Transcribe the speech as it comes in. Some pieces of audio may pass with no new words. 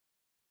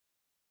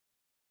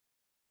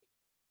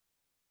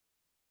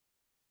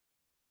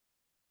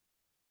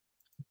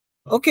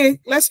Okay,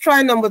 let's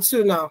try number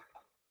 2 now.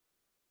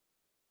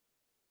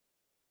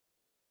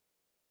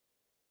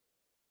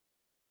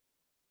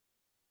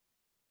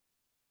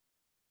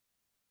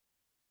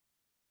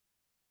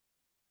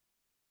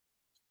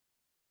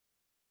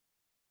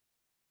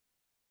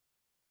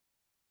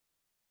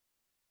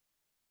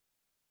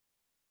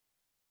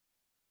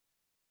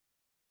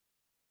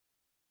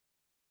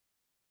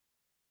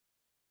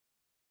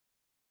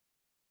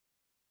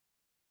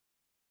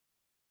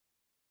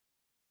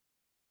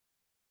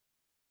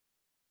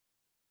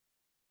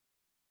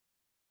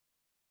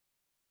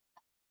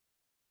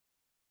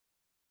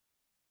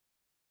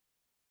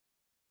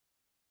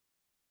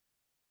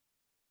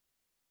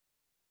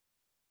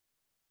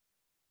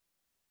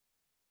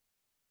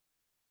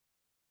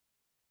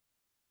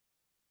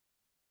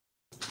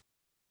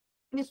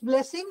 Miss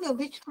Blessing,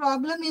 which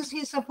problem is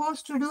he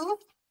supposed to do?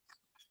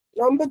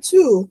 Number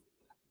 2.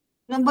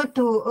 Number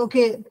 2.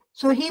 Okay.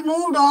 So he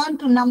moved on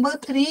to number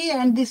 3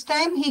 and this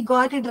time he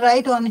got it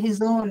right on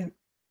his own.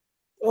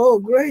 Oh,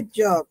 great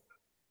job.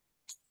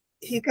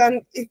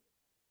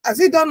 Has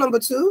he done number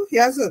 2? He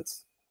hasn't.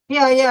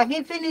 Yeah,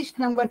 he finished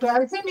number 2.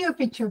 I'll send you a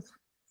picture.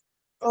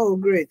 Oh,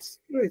 great.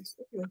 Great.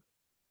 Okay.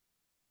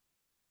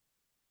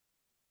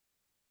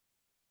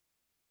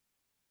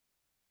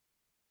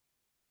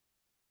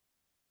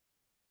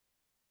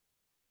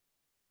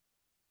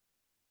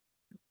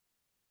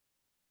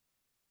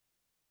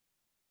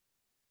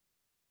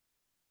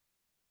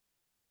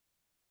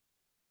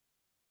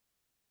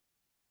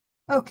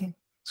 Okay.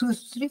 So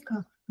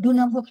Srika, do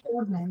number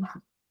 4 then.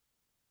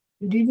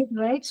 You did it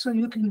right, so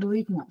you can do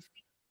it now.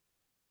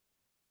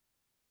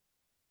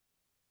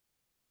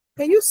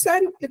 Can you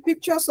send the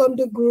pictures on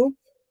the group?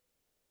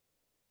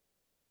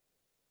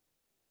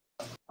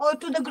 Oh,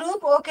 to the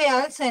group? Okay,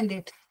 I'll send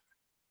it.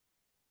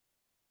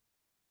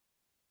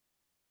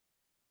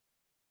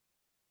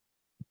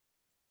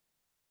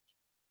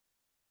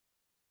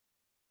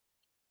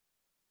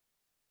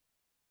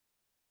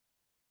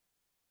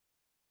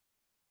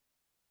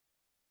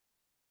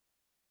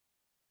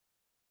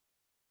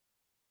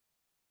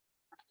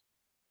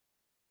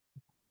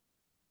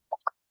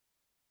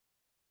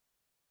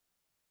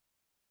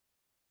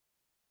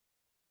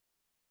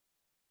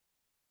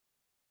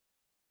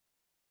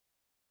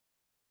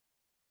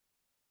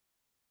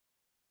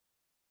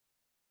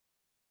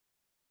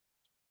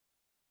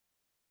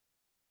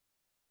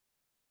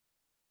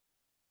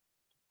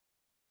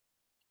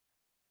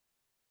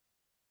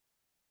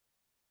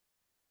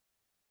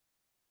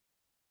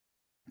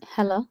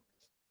 Hello.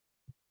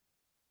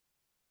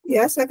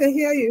 Yes, I can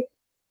hear you.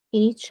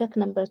 Can you check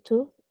number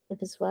 2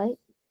 if it's right?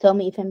 Tell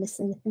me if I missed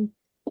anything.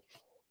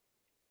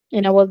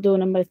 And I will do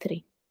number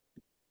 3.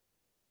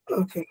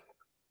 Okay.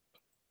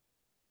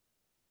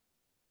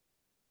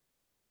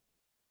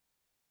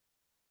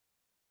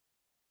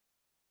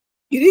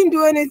 You didn't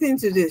do anything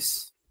to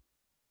this.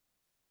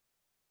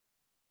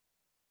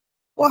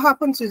 What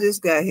happened to this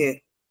guy here?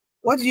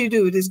 What did you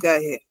do with this guy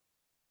here?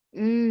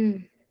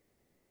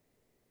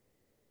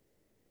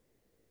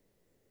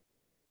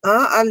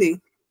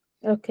 Ali?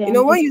 Okay. You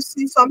know, when you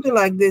see something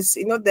like this,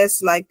 you know,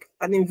 there's like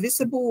an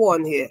invisible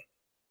one here.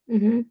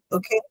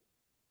 Okay?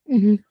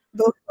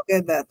 Don't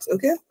forget that,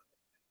 okay?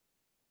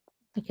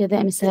 Okay,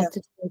 that means I have to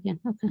do it again.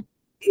 Okay.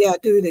 Yeah,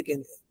 do it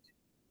again.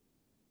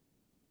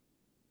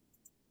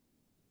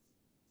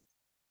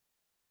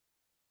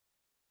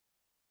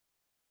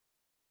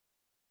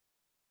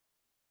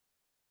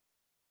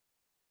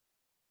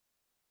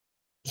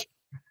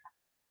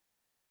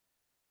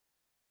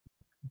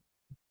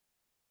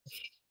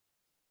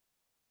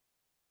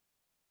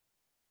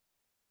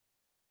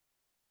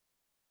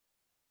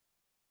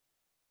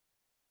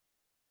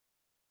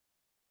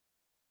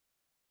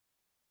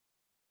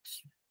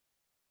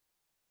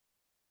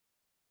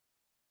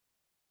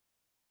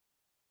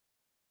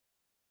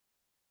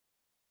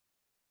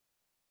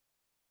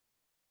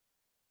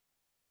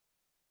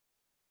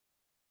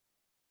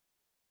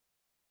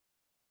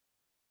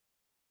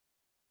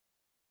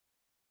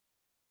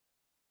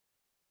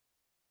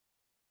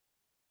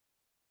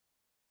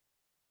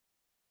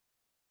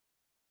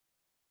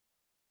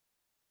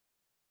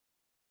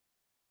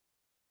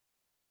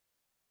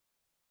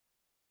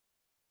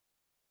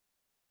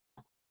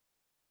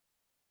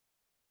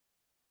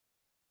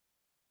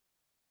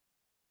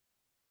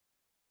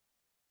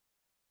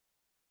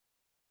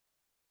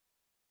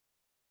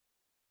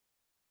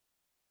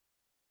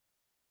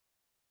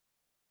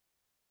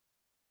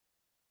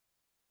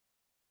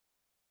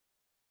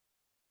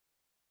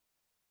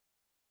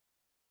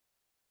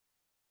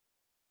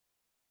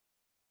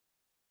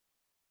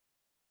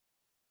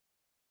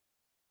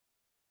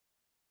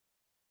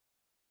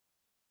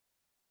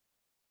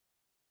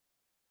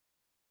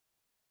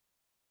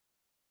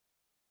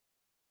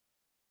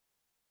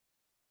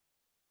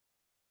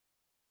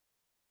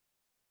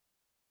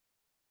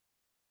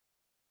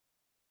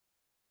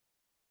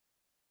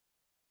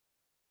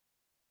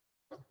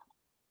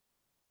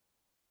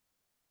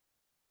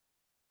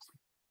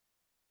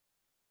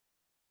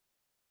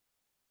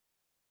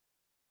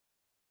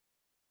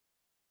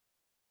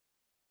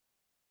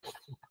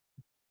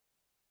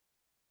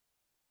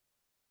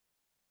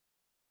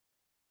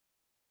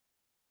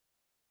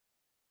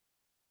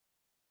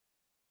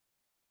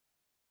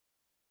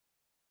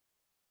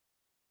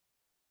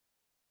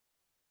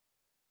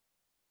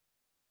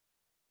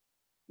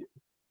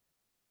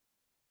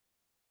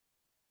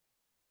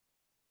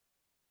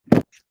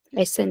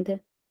 I send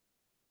it.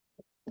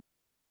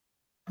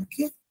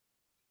 Okay.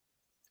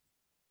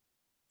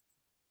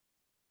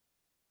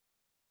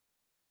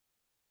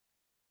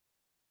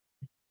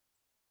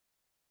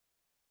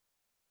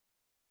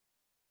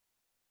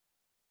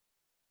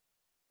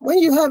 When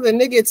you have a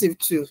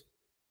 -2,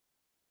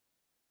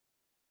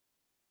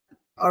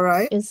 all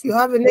right, you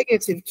have a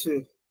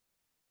 -2,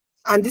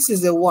 and this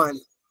is a 1.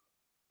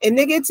 A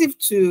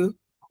 -2,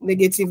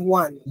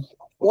 -1.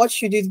 What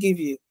should it give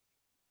you?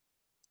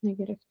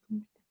 -3.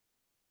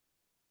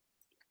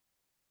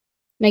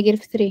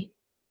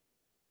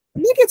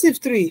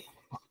 -3.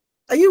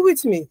 Are you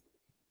with me?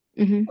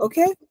 Mm-hmm.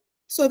 Okay.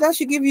 So that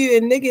should give you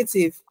a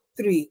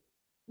 -3.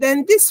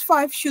 Then this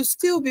 5 should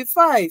still be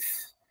 5.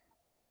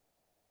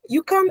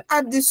 You can't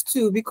add these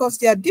two because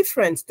they are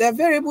different. Their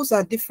variables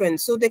are different,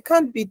 so they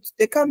can't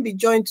be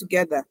joined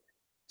together.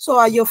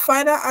 So your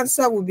final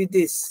answer will be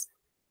this: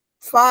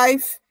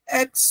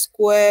 5x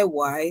squared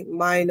y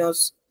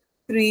minus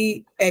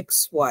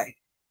 3xy.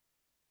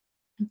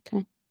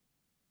 Okay.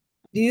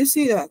 Do you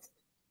see that?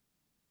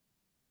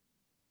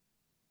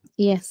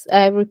 Yes,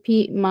 I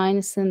repeat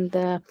minus in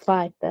the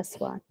 5. That's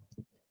why.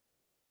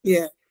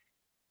 Yeah.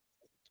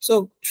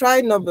 So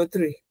try number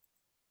 3.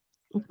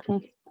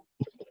 Okay.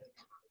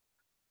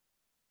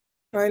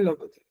 Try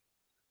number 3.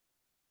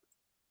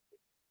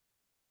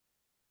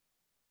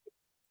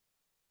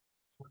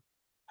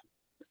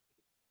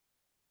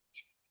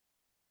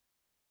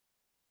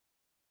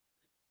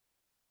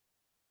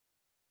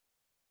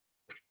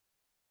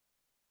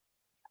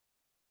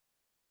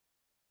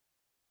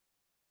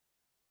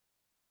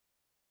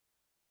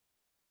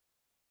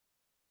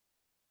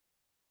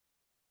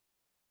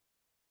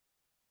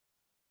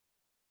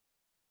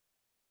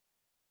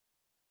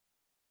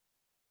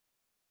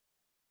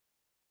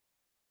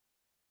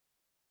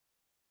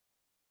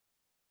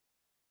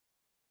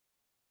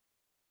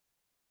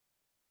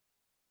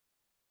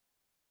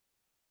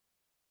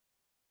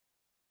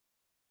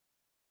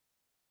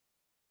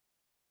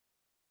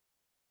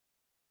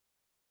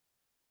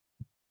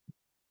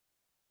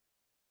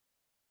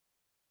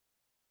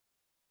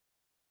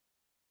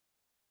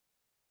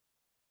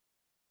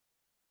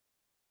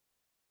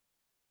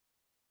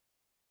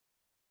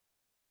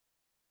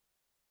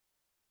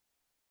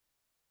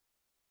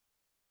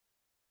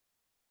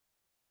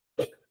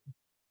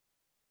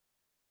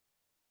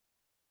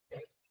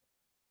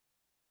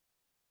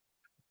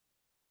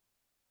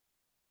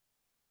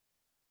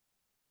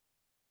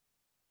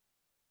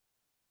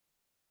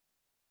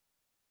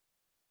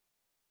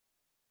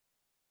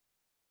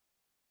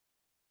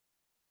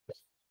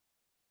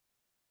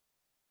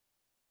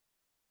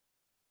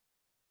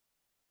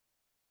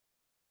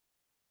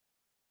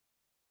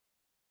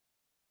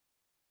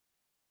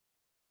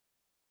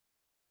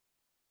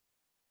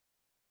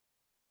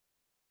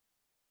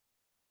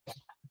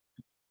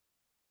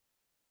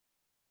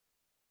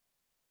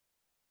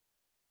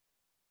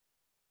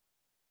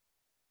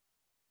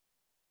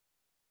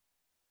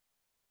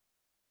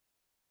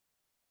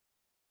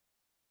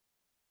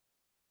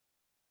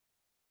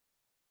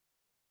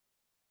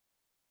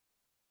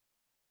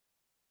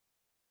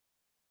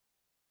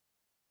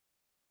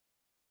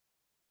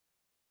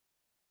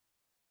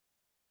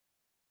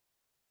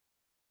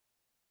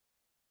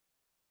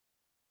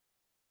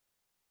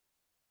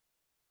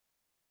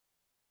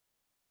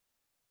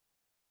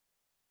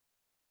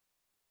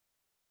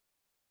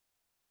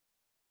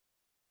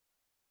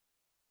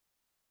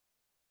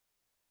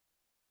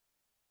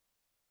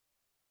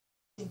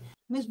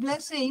 Miss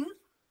Blessing?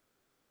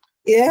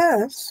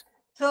 Yes.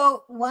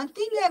 So one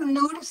thing I'm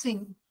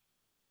noticing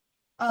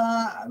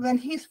when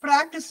he's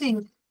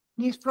practicing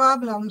these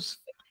problems,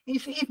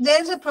 if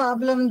there's a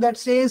problem that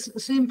says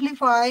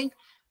simplify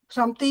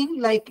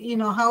something, like, you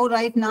know, how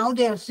right now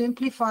they are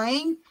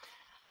simplifying,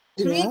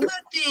 Trika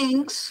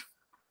thinks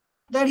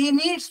that he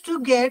needs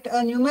to get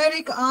a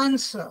numeric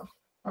answer.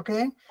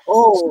 Okay.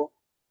 Oh.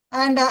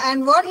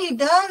 And what he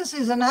does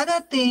is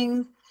another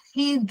thing.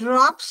 He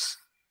drops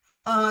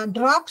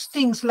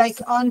things like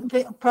on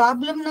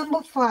problem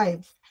number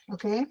 5.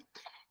 Okay.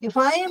 If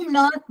I am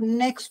not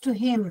next to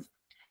him,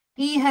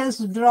 he has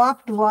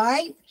dropped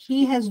y,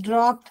 he has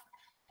dropped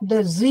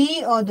the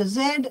z or the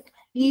z,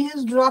 he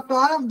has dropped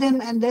all of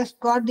them, and that's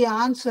got the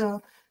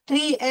answer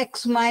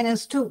 3x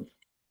minus 2.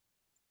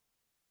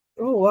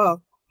 Oh,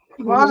 wow.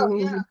 Wow,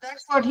 yeah,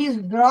 that's what he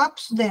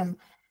drops them.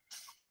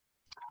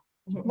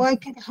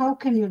 How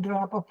can you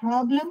drop a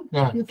problem?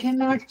 Yeah. You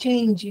cannot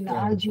change in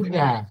algebra.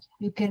 Yeah.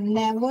 You can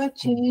never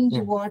change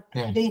what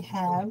they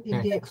have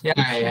in the expression.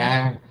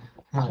 Yeah.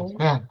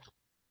 Okay.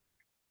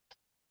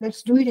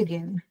 Let's do it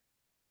again.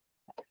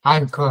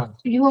 I'm cool.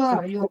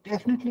 You're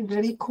definitely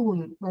very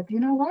cool. But you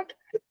know what?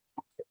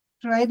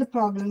 Try the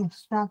problem.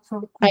 Start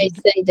from I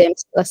send them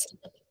plus.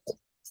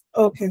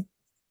 Okay.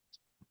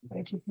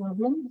 Write your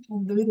problem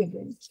and do it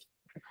again.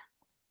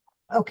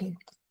 Okay.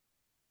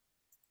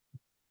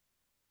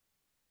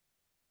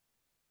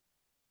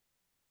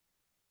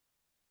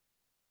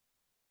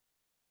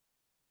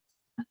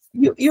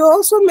 You're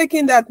also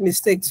making that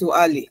mistake too,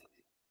 Ali.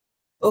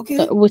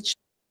 Okay. Which?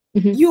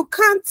 You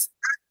can't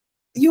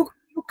you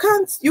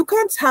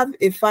can't have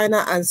a final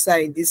answer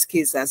in this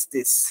case as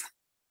this.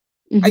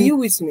 Are Mm-hmm. you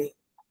with me?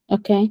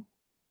 Okay.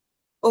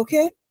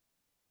 Okay.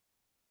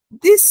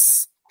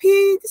 This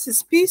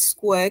is p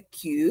square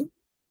q.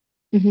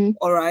 Mm-hmm.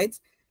 All right.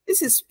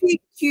 This is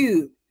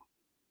pq.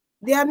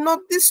 They are not,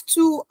 these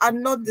two are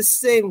not the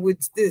same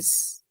with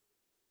this.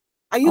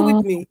 Are you with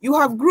Oh. me? You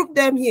have grouped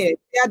them here.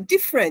 They are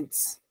different.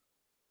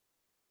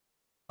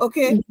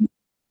 Okay. Mm-hmm.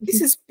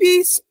 This is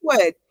p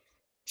squared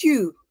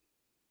q.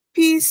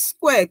 P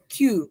squared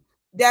q.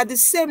 They are the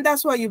same.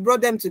 That's why you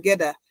brought them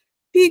together.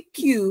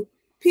 PQ,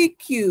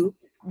 PQ.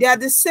 They are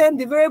the same.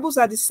 The variables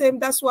are the same.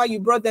 That's why you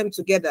brought them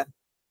together.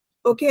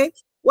 Okay.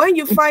 When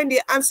you find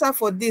the answer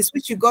for this,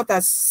 which you got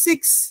as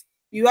 6,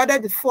 you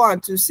added the 4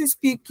 and 2,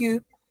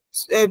 6PQ,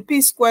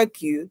 P squared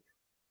Q.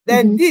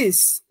 Then Mm-hmm.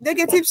 this,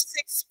 negative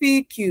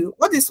 6PQ.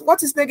 What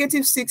is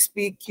negative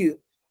 6PQ?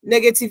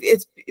 Negative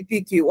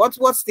 8PQ.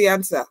 What's the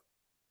answer?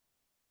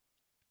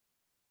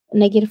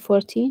 Negative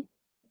 14.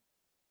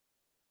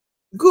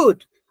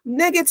 Good.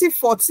 Negative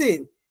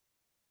 14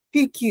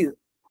 PQ.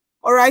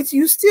 All right.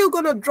 You're still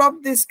going to drop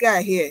this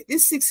guy here,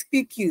 this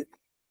 6PQ.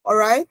 All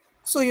right.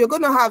 So you're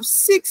going to have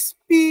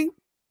 6P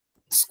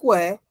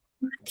square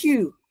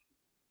Q.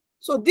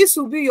 So this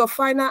will be your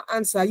final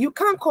answer. You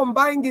can't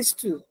combine these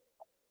two.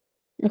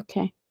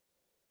 Okay.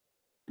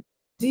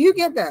 Do you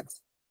get that?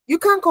 You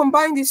can't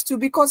combine these two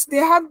because they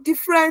have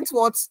different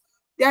what?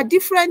 They are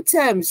different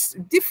terms,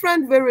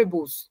 different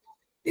variables.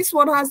 This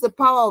one has the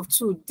power of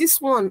 2. This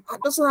one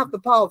doesn't have the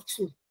power of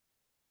 2.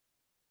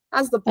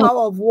 Has the Oh,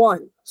 power of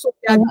 1. So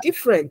they are oh,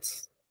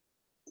 different.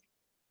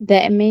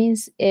 that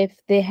means if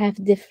they have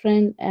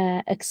different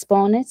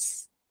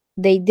exponents,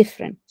 they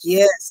different.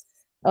 Yes.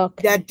 They are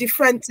Okay.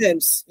 different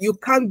terms. You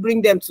can't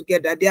bring them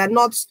together. They are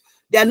not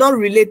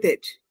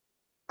related.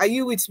 Are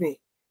you with me?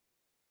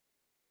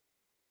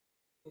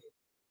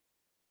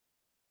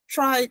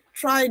 Try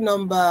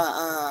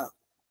number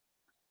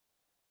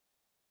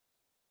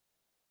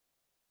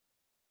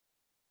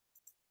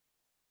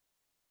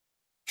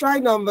try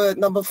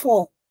number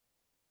 4.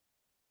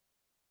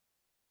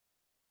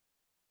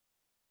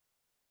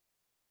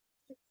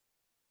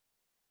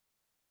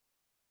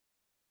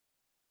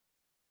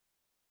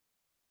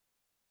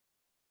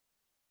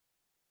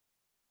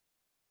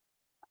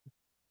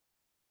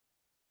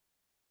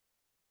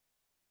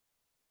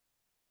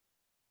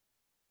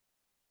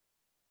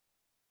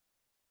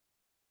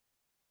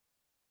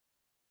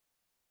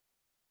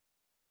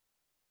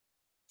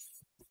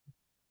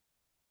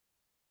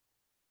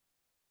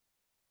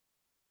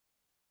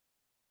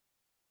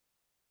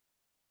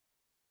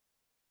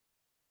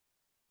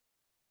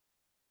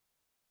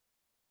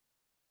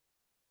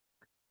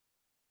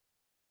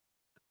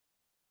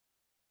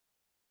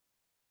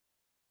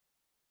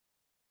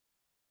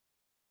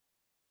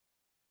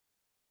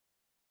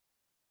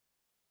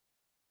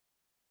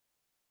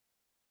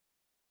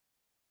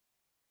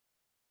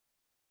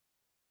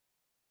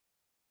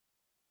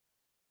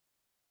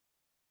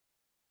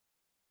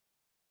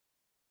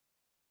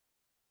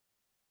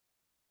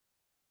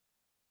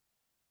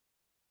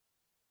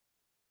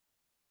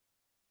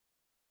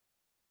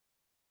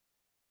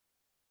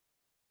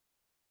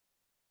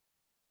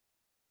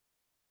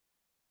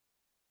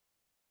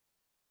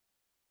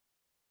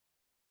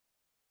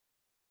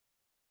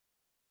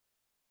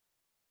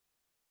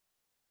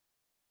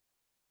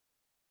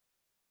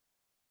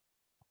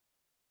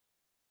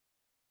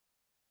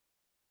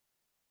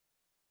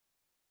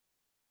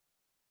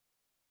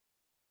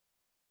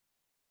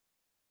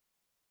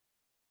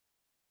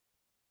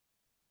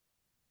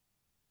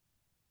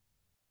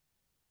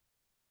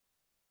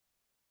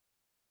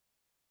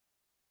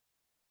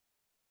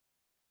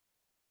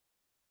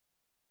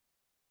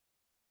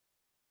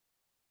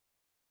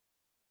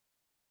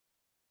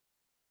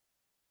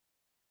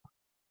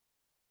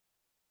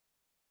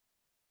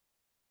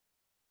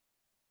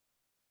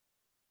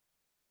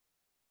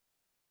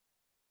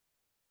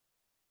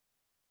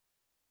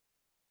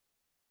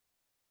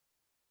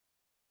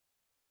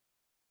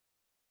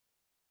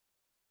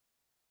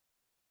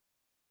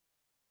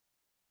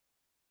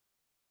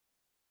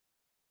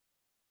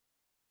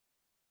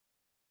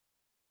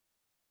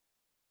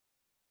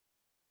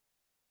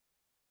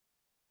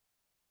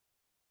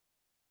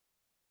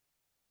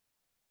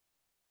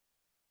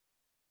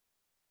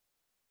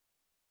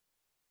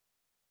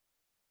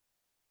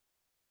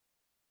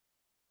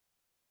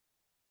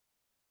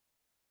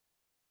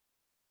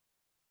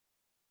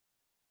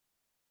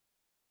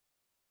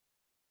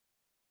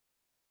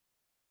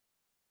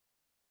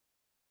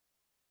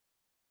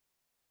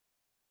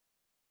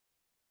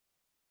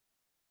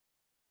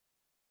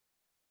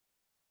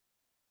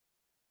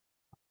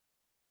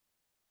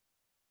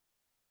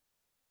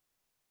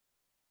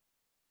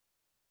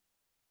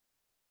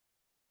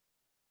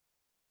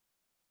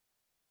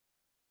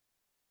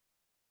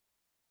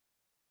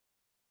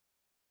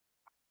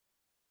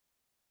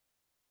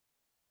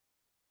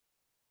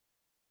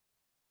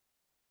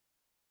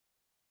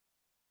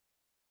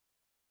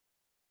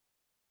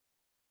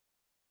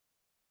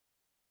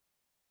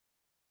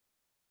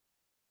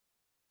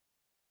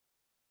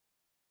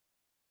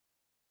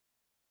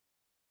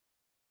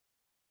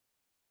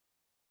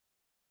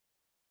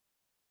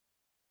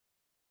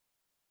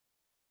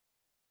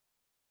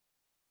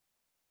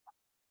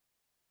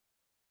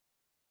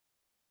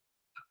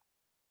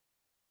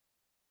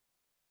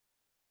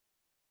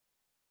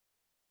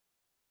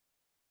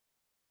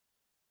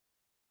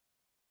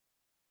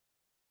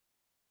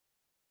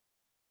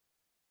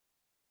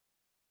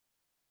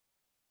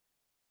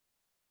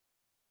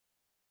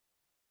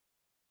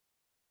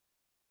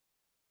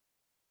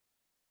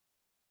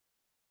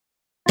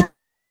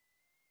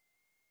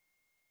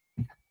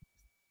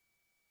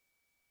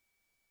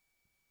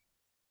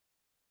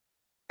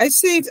 I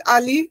see it,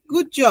 Ali.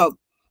 Good job.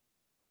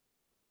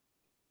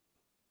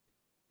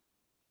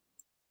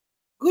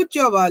 Good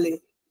job,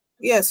 Ali.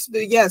 Yes,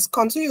 yes.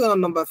 Continue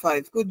on number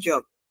 5. Good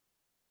job.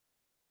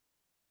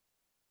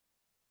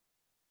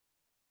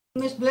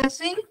 Miss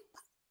Blessing?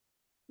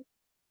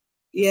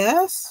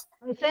 Yes.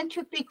 I sent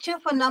you a picture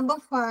for number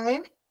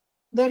 5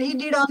 that he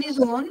did on his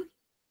own.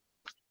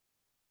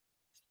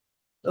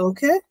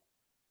 Okay.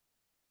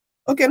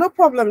 Okay, no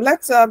problem.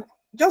 Let's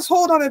just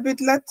hold on a bit.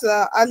 Let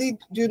Ali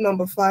do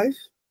number 5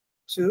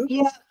 too.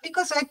 Yeah,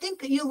 because I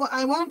think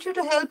I want you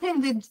to help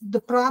him with the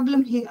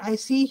problem I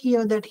see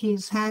here that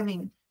he's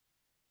having.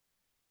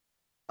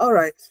 All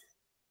right.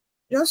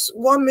 Just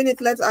 1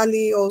 minute. Let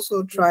Ali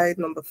also try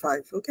number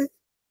 5. Okay.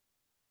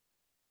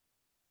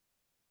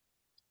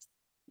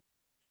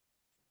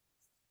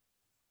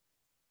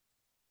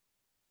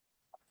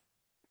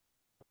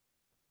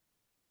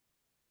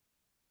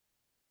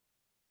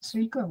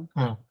 Sriko,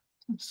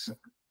 it's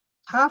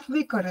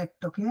halfway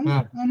correct, okay,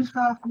 and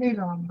halfway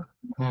wrong.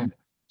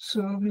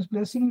 So Miss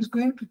Blessing is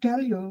going to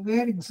tell you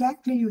where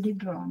exactly you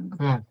did wrong.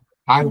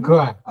 I'm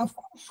good. Of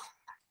course,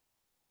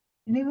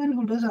 anyone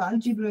who does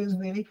algebra is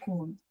very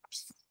cool.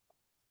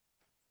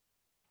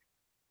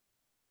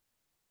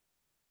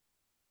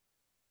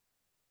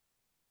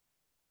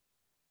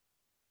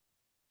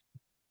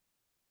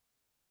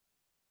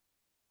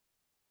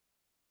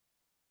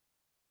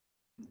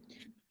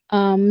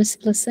 Miss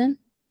Blessing?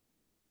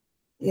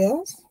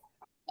 Yes.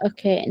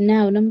 Okay,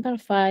 now number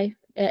 5.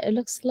 It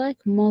looks like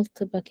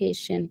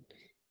multiplication.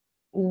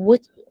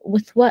 With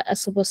what I'm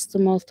supposed to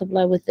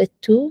multiply? With the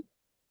 2?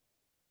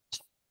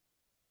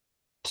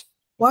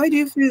 Why do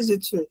you use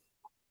it 2?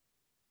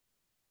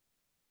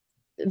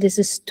 This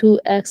is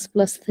 2x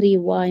plus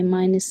 3y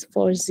minus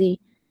 4z.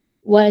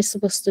 Why am I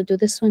supposed to do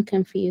this one?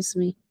 Confuse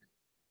me.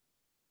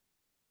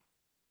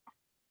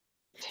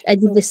 I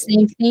did the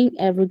same thing.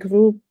 I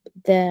regroup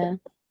the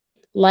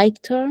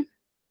like term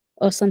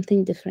or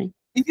something different.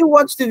 Did you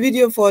watch the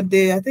video for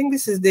I think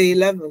this is day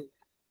 11.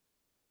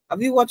 Have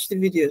you watched the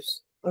videos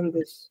on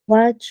this?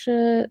 Watch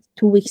 2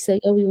 weeks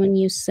ago when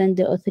you sent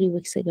it, or 3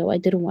 weeks ago. I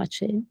didn't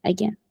watch it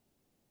again.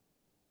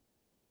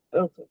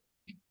 Okay.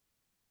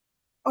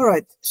 All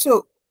right.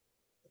 So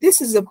this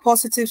is a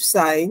positive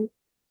sign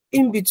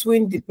in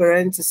between the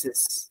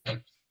parentheses.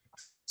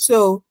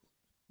 So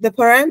the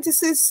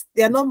parentheses,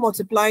 they are not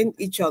multiplying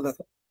each other.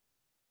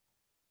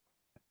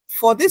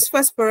 For this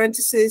first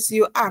parenthesis,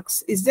 you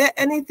ask, is there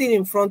anything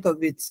in front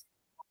of it?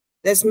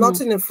 There's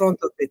nothing in front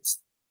of it.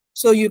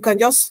 So you can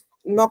just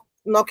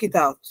knock it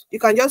out. You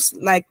can just,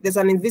 like, there's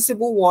an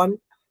invisible one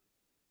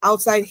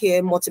outside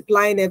here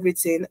multiplying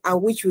everything,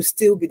 and which will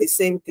still be the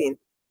same thing.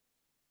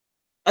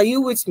 Are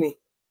you with me?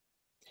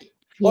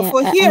 Yeah, but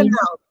for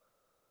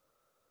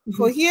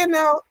here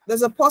now,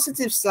 there's a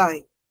positive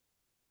sign.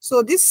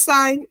 So this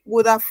sign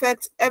would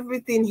affect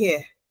everything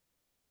here.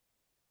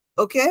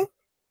 Okay?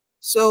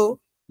 So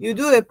you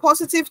do a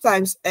positive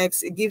times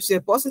x, it gives you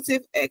a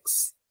positive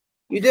x.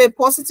 You do a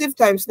positive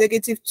times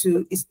negative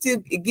 2,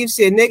 it gives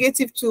you a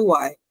negative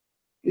 2y.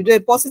 You do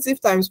a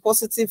positive times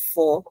positive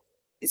 4,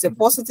 it's a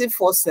positive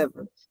 4,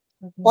 7.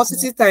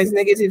 Positive times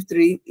negative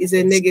 3 is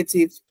a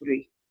negative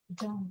 3.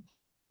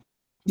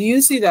 Do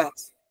you see that?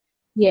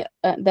 Yeah,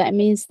 that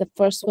means the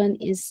first one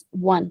is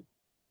 1.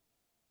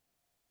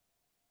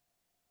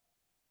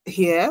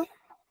 Here?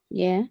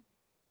 Yeah.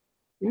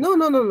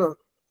 No.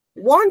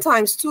 1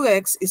 times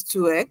 2x is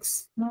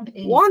 2x.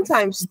 1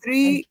 times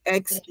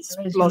 3x is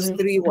plus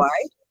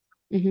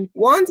 3y.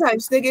 1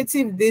 times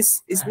negative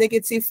this is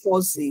negative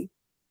 4z.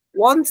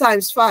 1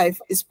 times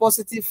 5 is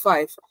positive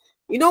 5.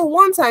 You know,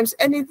 1 times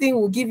anything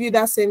will give you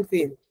that same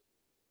thing.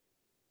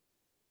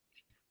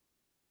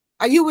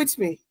 Are you with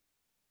me?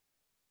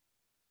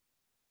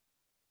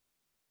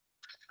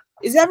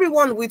 Is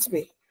everyone with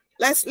me?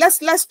 Let's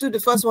do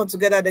the first one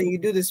together, then you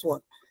do this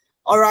one.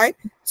 All right.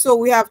 So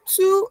we have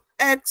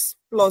 2x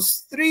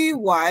plus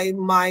 3y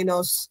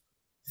minus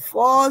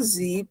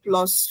 4z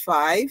plus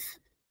 5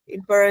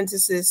 in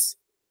parentheses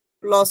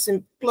close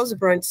the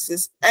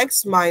parentheses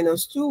x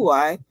minus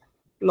 2y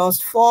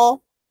plus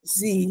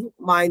 4z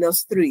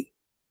minus 3.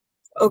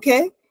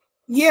 Okay.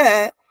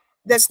 Yeah,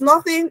 there's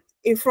nothing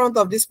in front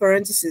of this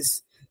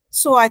parenthesis.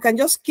 So I can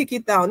just kick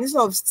it down.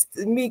 Instead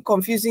of me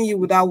confusing you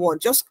with that one,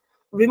 just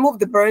remove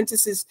the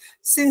parenthesis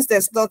since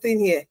there's nothing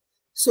here.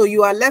 So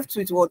you are left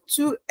with what?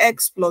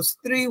 2x plus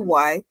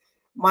 3y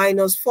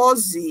minus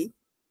 4z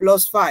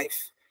plus 5.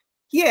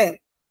 Here,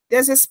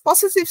 there's a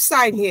positive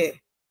sign here.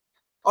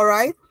 All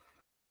right.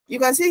 You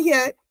can see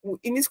here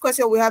in this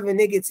question, we have a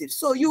negative.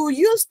 So you will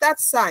use that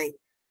sign,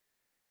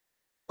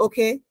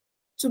 okay,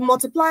 to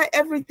multiply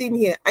everything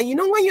here. And you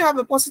know, when you have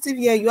a positive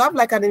here, you have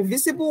like an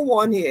invisible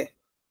one here,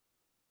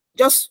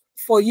 just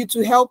for you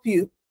to help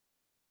you,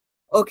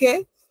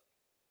 okay,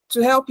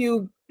 to help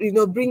you, you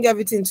know, bring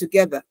everything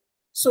together.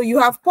 So you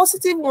have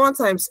positive 1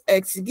 times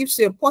x, it gives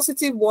you a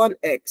positive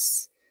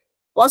 1x.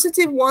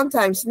 Positive 1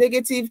 times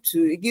negative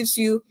 2, it gives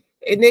you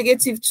a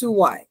negative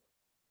 2y.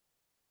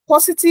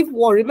 Positive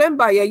 1,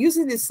 remember, you're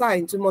using the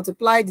sign to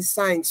multiply the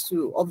signs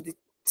too of the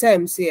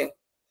terms here.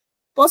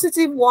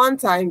 Positive 1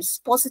 times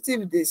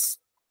positive this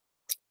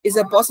is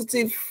a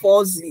positive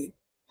 4z.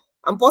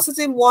 And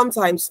positive 1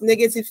 times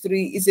negative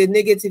 3 is a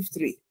negative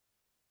 3.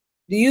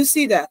 Do you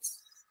see that?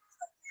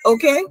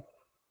 Okay.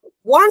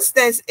 Once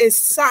there's a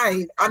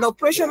sign, an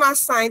operational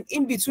sign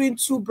in between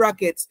two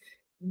brackets,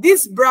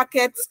 this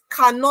bracket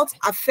cannot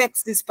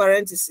affect this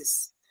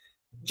parenthesis.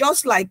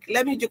 Just like,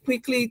 let me just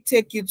quickly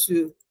take you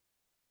to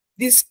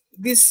this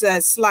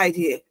slide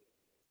here.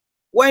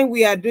 When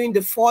we are doing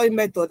the FOIL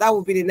method, that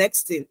will be the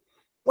next thing.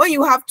 When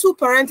you have two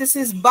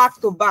parentheses back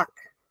to back,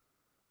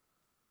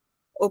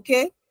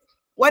 okay?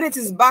 When it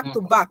is back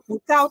to back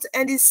without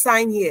any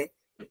sign here,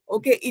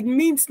 okay, it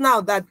means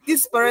now that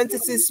this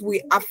parenthesis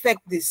will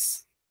affect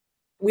this.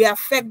 We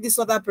affect this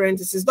other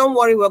parenthesis. Don't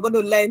worry, we're going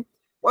to learn.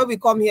 When we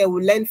come here,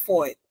 we'll learn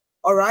FOIL.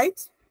 All right?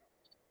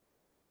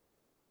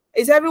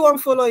 Is everyone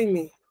following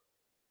me?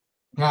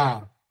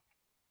 Yeah.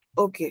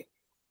 Okay.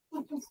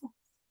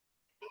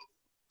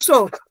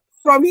 So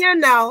from here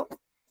now,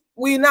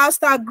 we now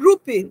start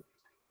grouping.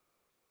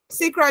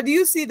 Sikra, do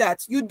you see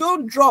that? You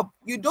don't drop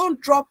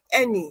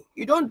any.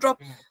 You don't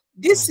drop.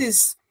 This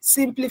is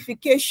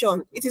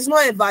simplification. It is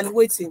not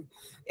evaluating.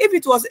 If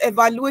it was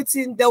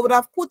evaluating, they would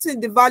have put in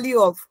the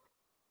value of,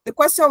 the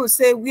question would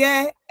say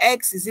where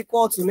x is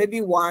equal to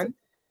maybe 1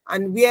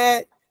 and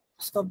where,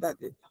 stop that,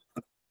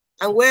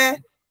 and where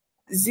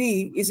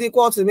z is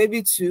equal to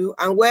maybe 2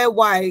 and where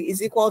y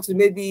is equal to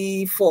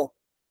maybe 4.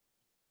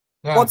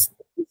 Yeah. But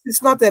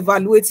it's not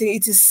evaluating,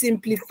 it is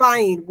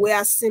simplifying. We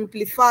are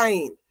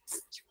simplifying.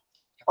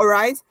 All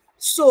right.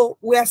 So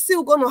we are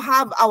still going to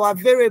have our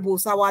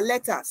variables, our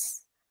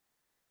letters.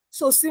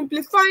 So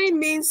simplifying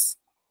means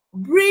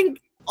bring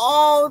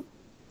all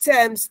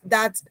terms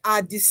that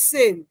are the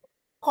same,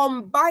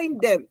 combine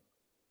them.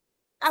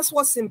 That's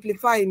what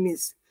simplifying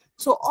means.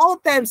 So all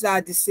terms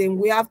are the same.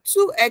 We have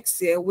 2x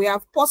here. We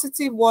have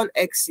positive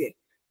 1x here.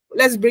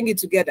 Let's bring it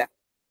together.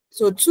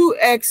 So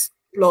 2x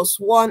plus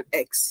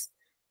 1x.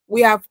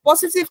 We have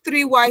positive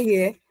 3y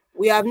here.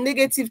 We have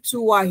negative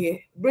 2y here.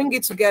 Bring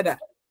it together.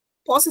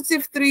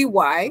 Positive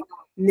 3y,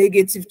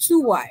 negative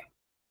 2y.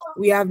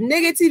 We have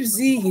negative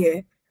z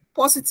here,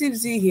 positive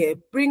z here.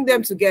 Bring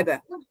them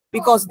together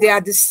because they are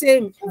the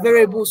same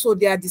variable, so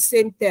they are the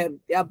same term.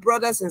 They are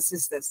brothers and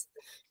sisters.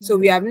 So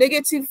we have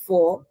negative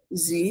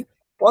 4z,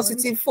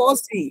 positive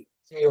 4z.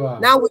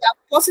 Now we have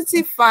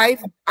positive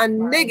 5 and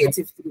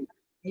negative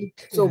 3.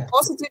 So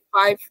positive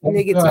 5,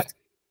 negative 3.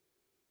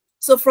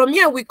 So from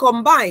here we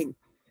combine.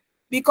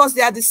 Because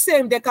they are the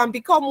same, they can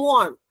become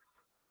 1.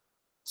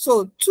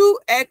 So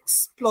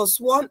 2x plus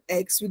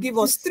 1x will give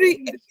us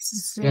 3x.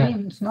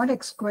 Same. It's not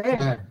x squared.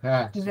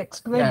 It is x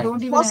squared.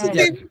 Don't even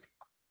add.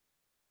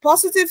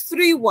 Positive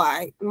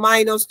 3y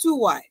minus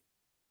 2y.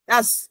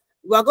 That's,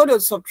 we are going to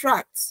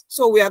subtract.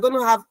 So we are going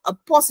to have a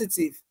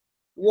positive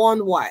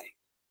 1y.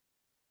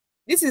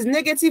 This is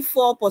negative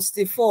 4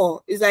 positive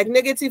 4. It's like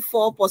negative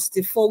 4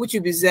 positive 4, which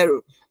will be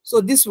 0.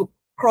 So this will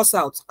cross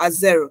out as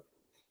 0.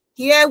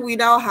 Here we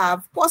now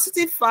have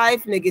positive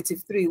 5,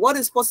 negative 3. What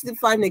is positive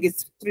 5,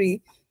 negative 3?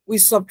 We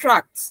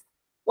subtract.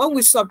 When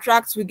we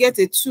subtract, we get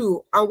a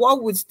 2. And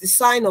what would the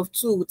sign of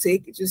 2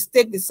 take? It will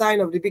take the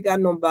sign of the bigger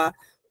number,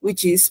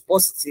 which is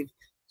positive.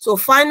 So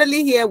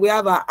finally here we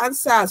have our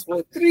answer as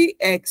well,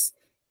 3x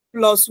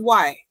plus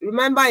y.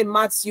 Remember in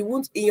maths, you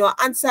won't, in your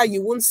answer,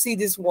 you won't see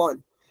this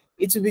one.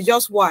 It will be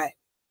just y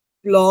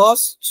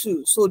plus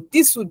 2. So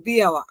this would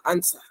be our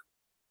answer.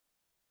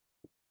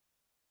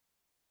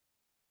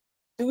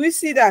 Do we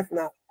see that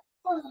now?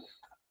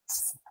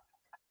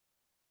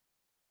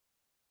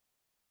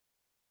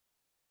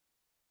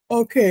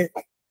 Okay.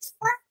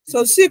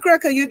 So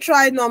Secret, can you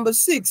try number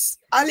 6?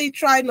 Ali,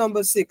 try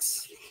number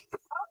 6.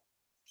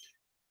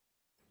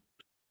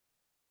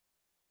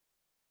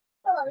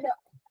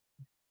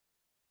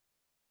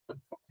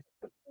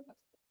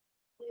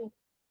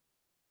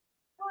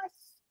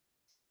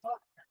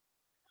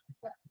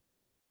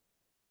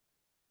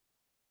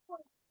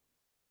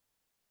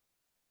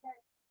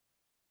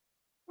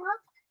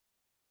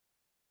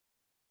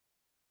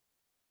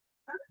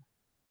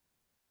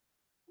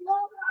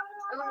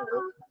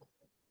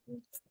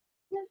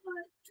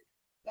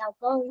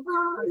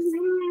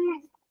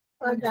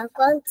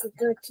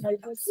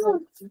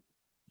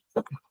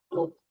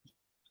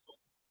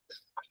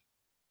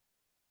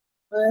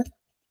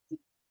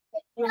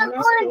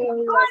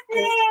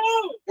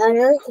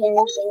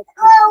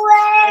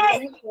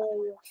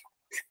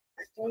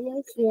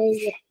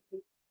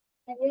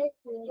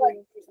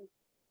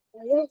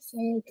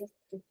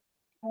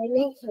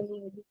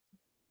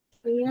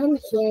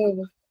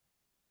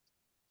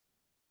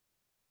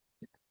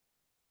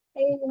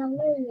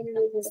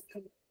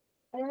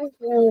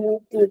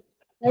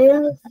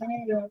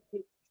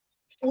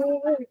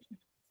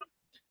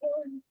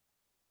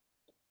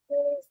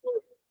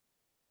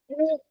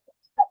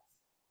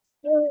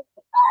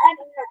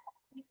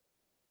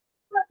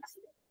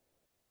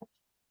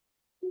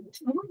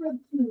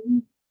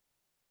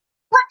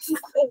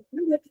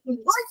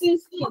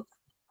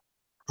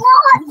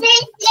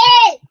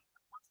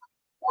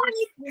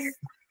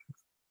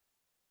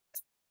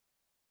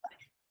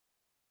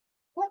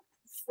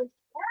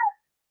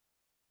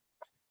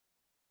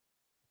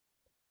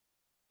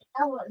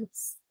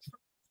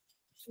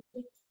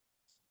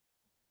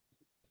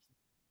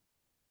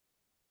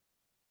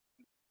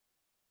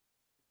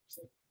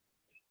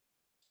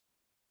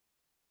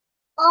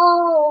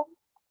 Oh,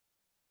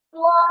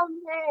 mommy,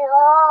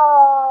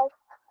 oh,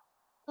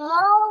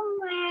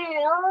 mommy,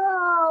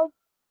 oh,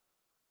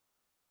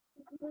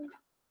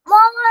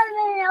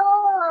 mommy,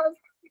 oh.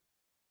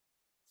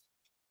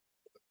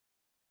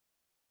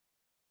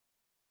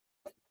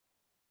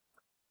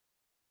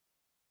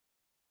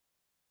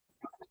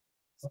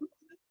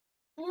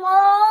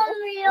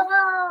 Mommy,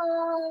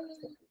 oh.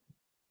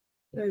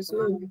 There's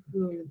no.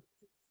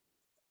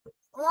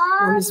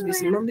 Mommy's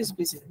busy. Mommy. Mommy's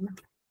busy.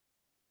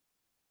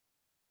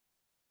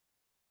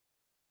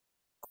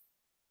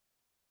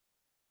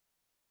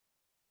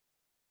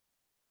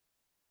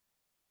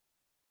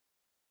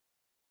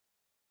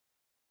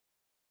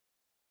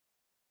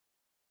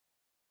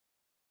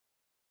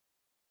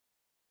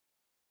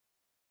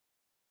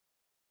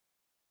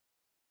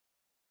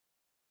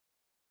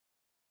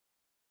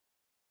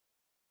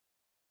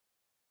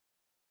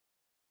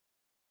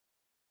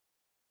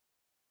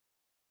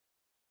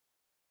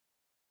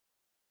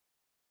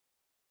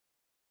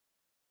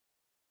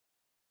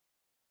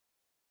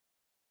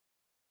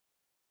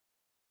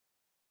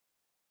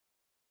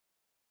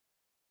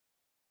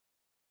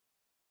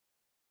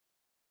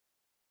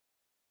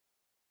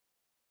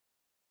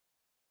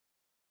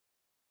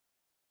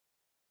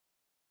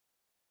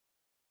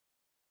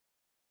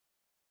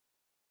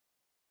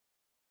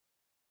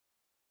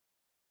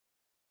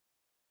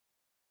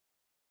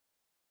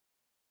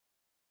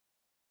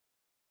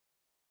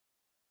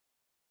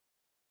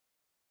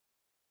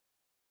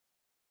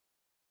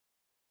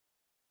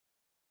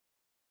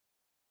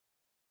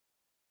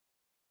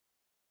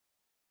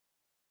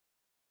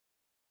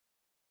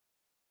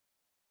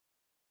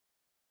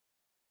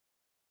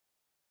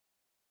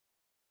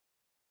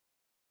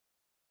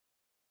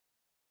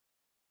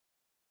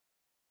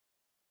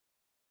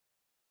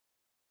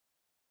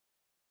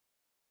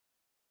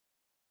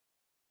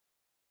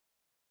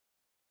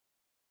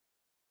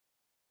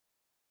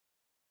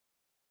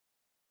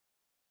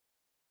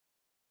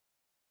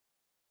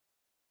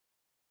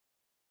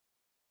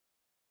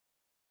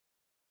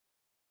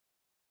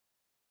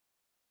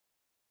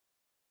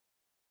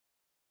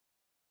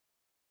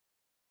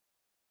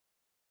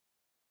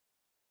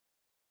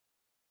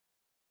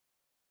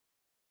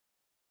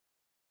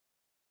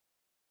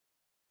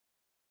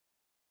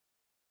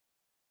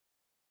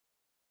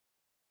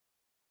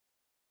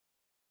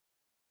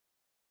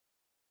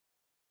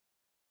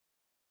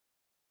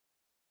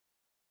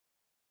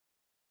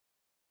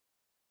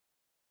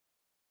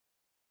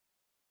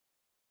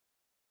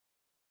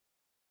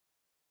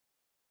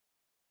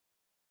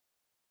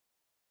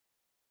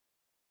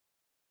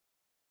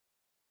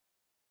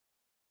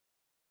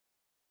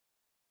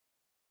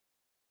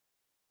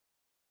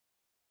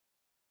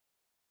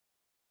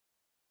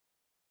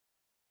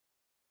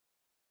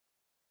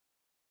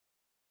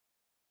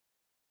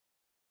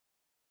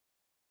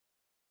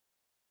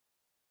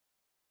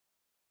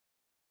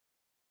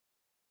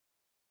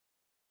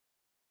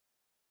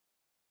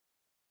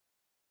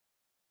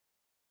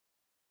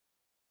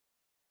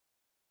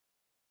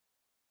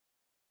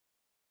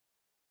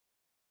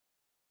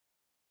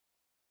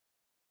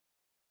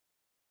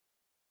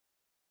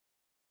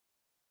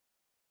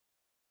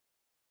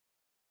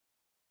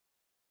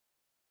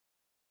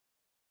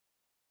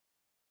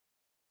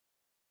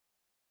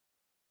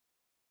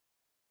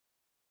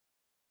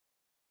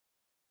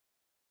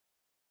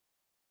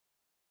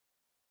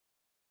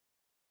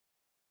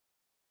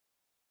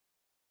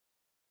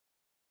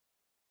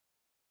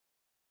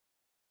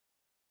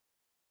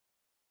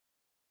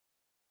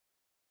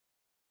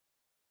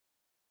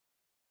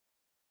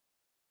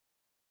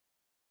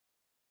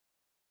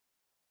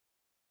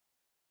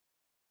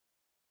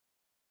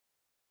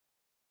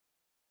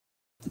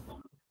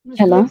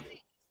 Hello.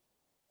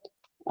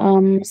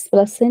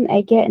 Celestine,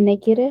 I get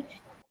negative.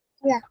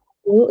 Yeah.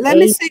 Let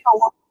me see your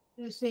work.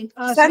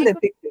 Send the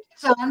Srika,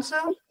 picture.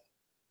 answer.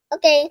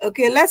 Okay.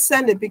 Okay, let's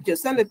send the picture.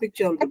 Send the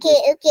picture. On the Okay.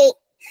 Okay.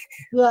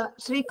 Yeah,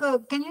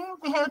 Srika, can you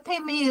help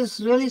him? He is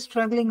really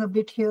struggling a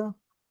bit here.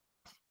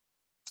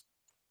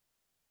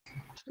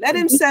 Let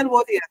him send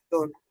what he has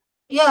done.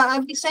 Yeah,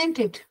 I've sent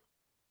it.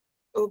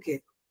 Okay.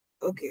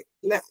 Okay.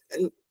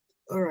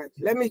 All right.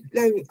 Let me.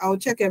 I'll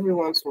check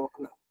everyone's work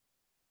now.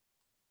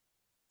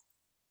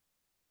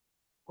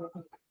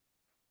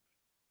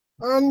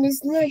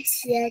 It's not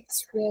yet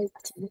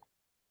ready.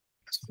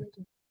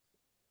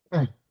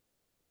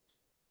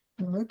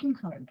 You're working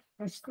hard.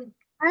 That's good.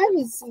 I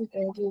received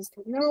it. It's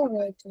not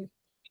ready.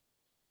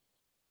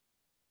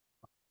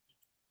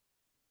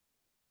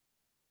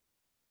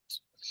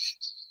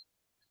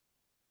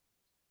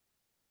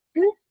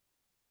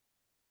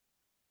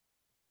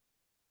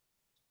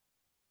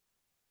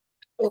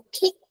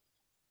 Okay.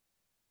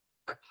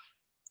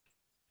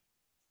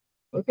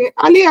 Okay.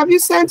 Ali, have you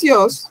sent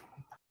yours?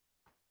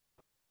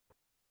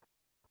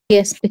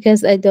 Yes,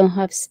 because I don't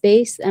have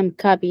space, I'm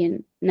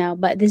copying now,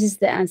 but this is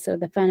the answer,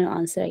 the final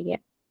answer I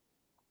get.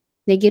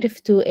 Negative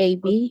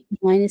 2ab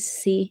minus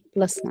c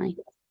plus 9.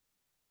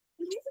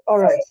 All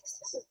right.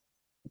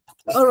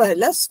 All right,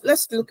 let's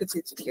look at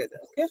it together,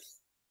 okay?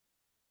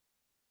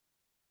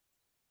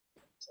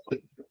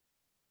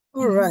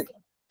 All right.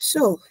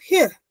 So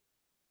here.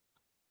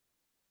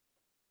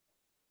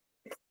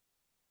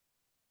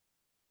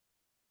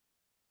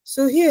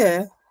 So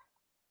here,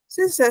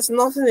 since there's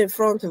nothing in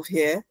front of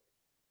here,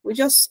 we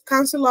just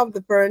cancel out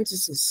the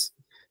parentheses.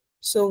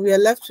 So we are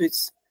left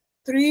with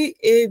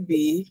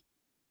 3ab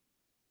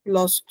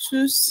plus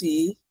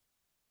 2c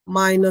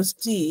minus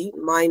d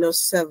minus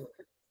 7.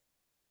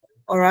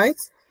 All right.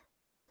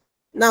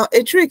 Now,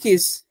 a trick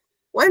is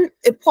when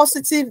a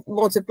positive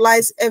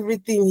multiplies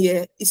everything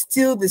here, it's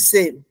still the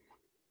same.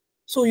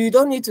 So you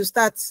don't need to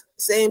start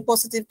saying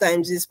positive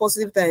times is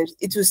positive times.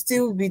 It will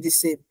still be the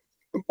same.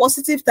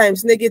 Positive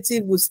times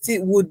negative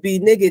would be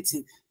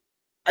negative.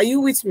 Are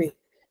you with me?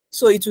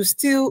 So it will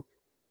still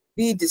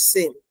be the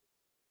same.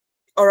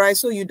 All right.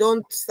 So you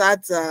don't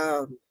start,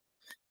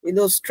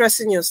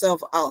 stressing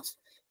yourself out,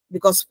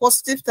 because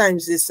positive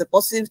times is a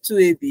positive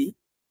 2ab.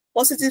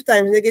 Positive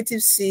times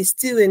negative c,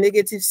 still a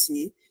negative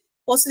c.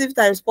 Positive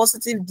times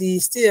positive d,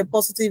 still a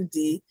positive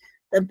d.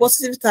 And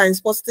positive times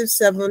positive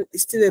 7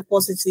 is still a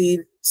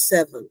positive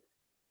 7.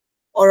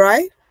 All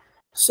right.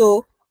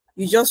 So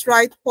you just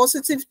write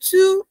positive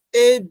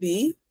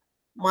 2ab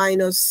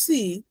minus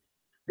c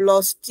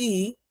plus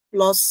d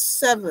plus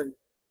 7.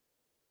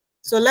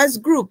 So let's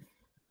group.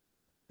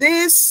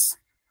 This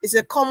is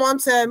a common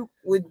term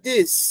with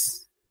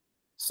this.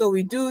 So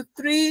we do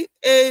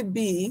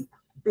 3ab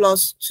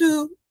plus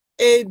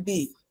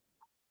 2ab.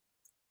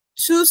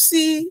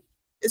 2c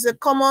is a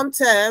common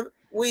term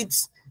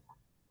with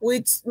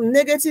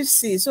negative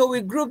c. So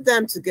we group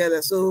them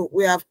together. So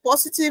we have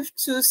positive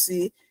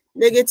 2c,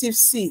 negative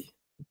c.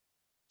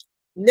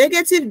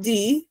 Negative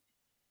d,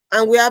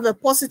 and we have a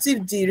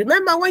positive d.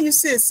 Remember, when you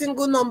say a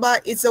single number,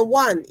 it's a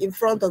 1 in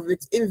front of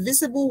it.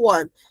 Invisible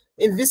 1.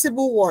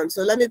 Invisible 1.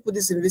 So let me put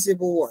this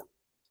invisible 1.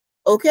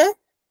 Okay?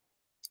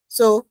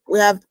 So we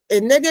have a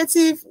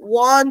negative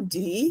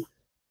 1d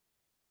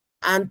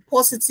and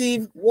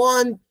positive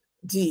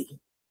 1d.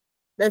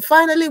 Then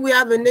finally, we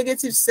have a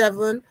negative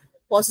 7,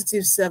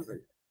 positive 7.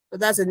 So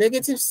that's a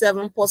negative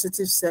 7,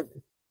 positive 7.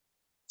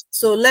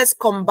 So let's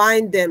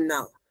combine them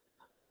now.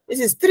 This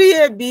is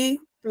 3ab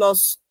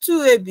plus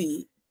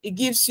 2ab. It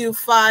gives you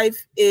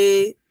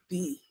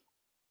 5ab.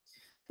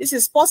 This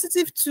is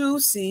positive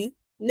 2c,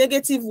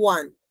 negative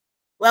 1.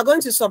 We are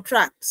going to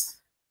subtract.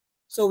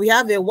 So we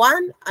have a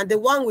 1, and the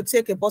 1 will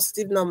take a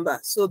positive number.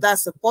 So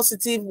that's a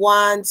positive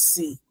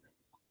 1c.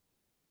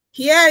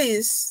 Here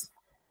is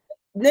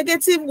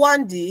negative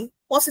 1d,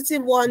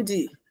 positive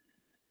 1d.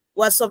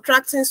 We're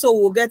subtracting, so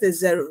we'll get a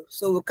 0.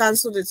 So we'll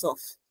cancel it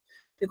off,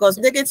 because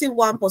negative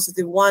 1,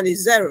 positive 1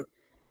 is 0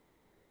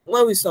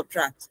 when we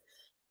subtract.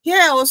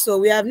 Here also,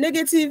 we have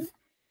negative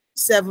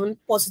 7,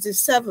 positive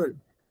 7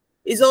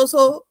 is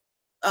also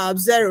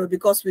 0,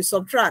 because we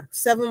subtract.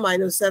 7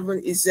 minus 7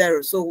 is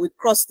 0. So we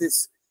cross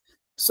this.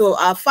 So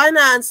our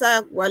final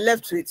answer we're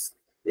left with,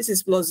 this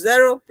is plus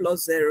 0,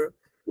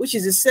 which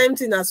is the same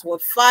thing as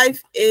what?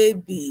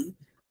 5ab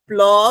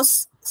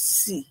plus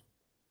c.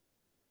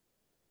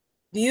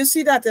 Do you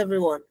see that,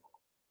 everyone?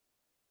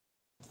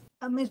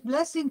 Miss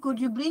Blessing, could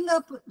you bring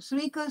up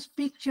Srika's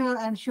picture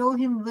and show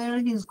him where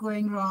he's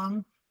going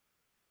wrong?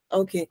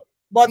 Okay.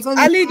 But Because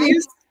Ali, do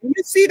you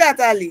see that,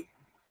 Ali?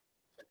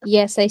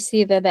 Yes, I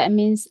see that. That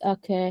means,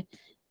 okay,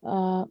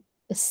 the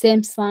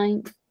same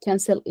sign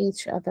cancel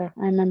each other.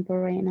 I remember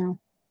right now.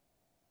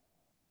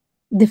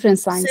 Different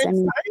signs. Same I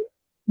mean, sign?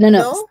 no,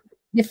 No?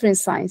 different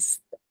signs.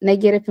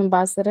 Negative and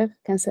positive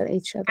cancel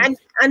each other.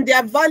 And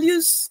their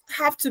values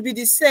have to be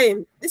the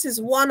same. This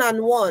is 1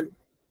 and 1.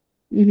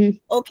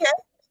 Okay?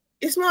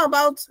 It's not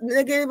about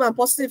negative and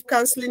positive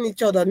canceling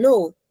each other.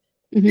 No.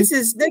 This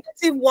is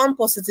negative 1,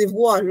 positive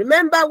 1.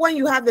 Remember, when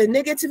you have a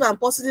negative and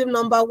positive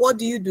number, what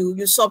do?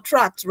 You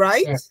subtract,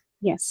 right?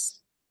 Yes.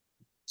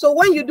 So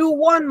when you do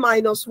 1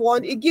 minus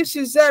 1, it gives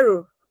you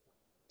 0.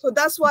 So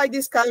that's why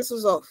this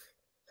cancels off.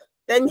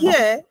 Then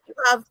here, you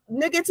have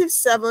negative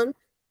 7,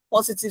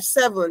 positive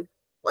 7.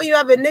 When you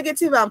have a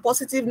negative and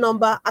positive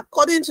number,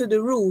 according to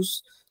the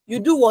rules, you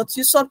do what?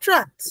 You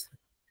subtract.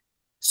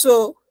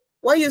 So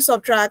when you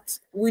subtract,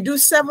 we do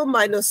 7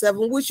 minus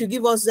 7, which will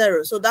give us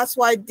 0. So that's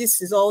why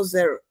this is all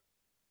 0.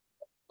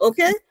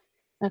 Okay?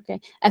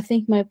 Okay. I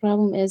think my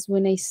problem is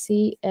when I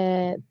see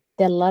the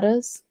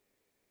letters,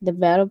 the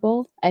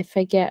variable, I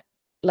forget,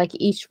 like,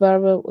 each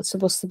variable was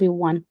supposed to be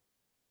 1.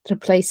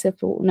 Replace it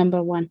for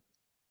number 1.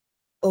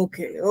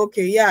 Okay.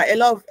 Yeah, a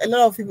lot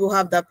of people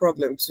have that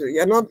problem too.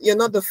 You're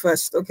not the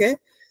first, okay?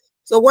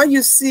 So when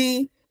you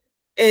see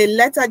a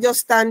letter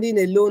just standing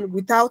alone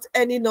without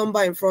any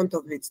number in front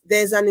of it,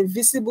 there's an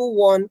invisible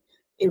 1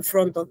 in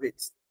front of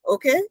it.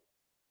 Okay?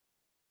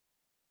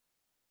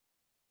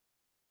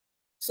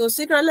 So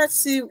Secret, let's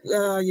see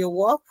your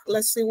work.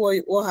 Let's see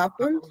what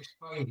happened.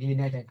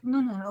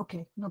 No,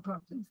 okay, no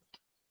problem.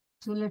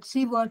 So let's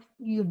see what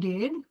you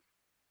did.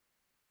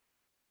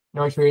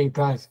 No showing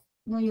class.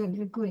 No,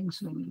 you're going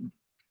swimming.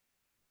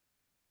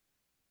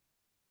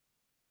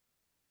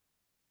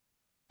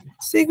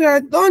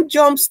 Secret, don't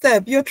jump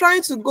step. You're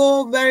trying to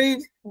go very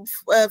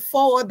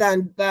forward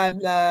than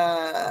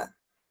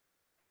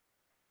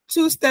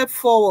 2 steps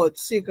forward,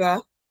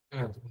 Secret.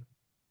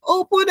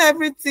 Open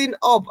everything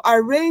up,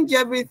 arrange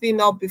everything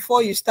up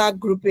before you start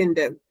grouping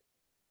them.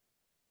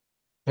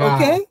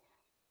 Okay?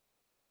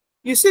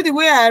 You see the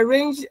way I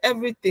arrange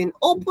everything,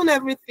 open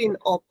everything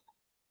up.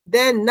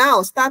 Then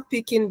now start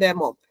picking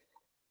them up.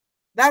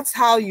 That's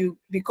how you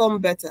become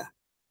better.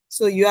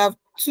 So you have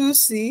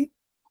 2C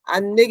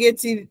and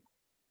negative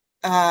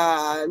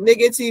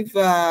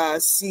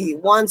C,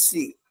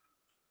 1C.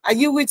 Are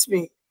you with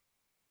me?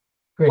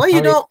 When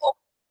you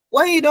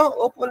don't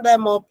open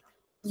them up,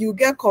 you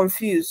get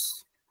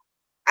confused.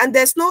 And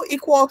there's no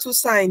equal to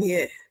sign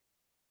here.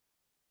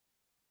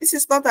 This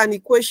is not an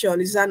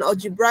equation, it's an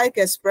algebraic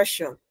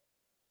expression.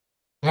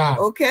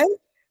 Okay?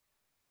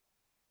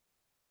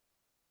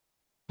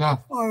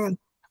 All right.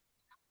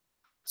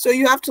 So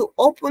you have to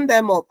open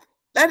them up.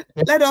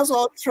 Let us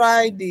all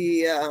try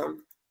the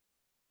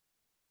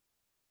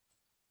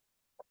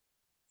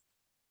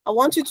I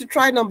want you to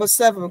try number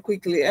 7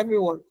 quickly,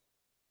 everyone.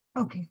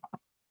 Okay.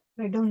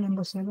 Write down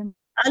number 7.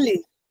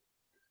 Ali,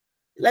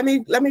 let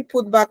me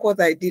put back what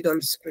I did on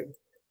the screen.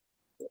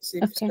 Let's see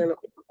if it's gonna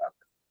come back.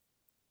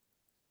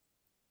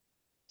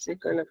 Is it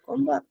gonna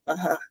come back?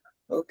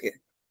 Okay.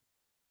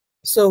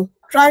 So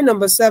try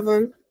number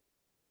 7.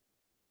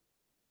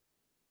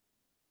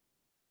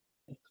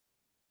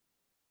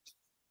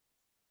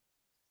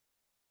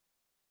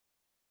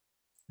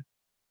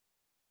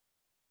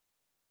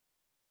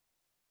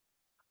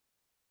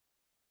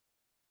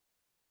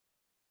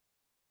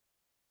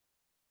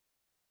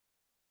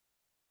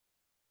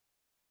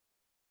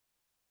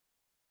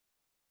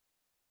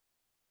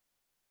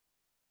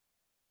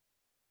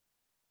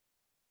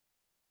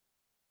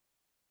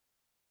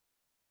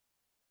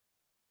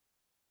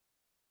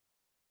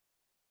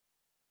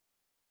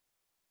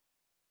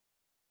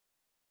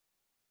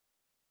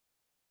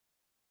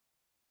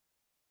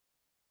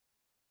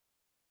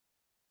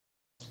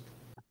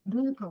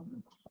 No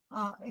problem.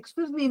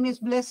 Excuse me, Miss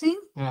Blessing.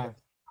 Yes.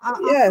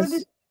 After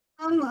this,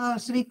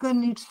 Srikar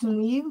needs to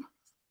leave.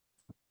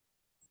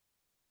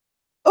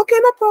 Okay,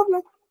 no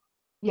problem.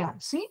 Yeah,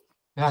 see?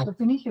 So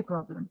finish your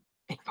problem.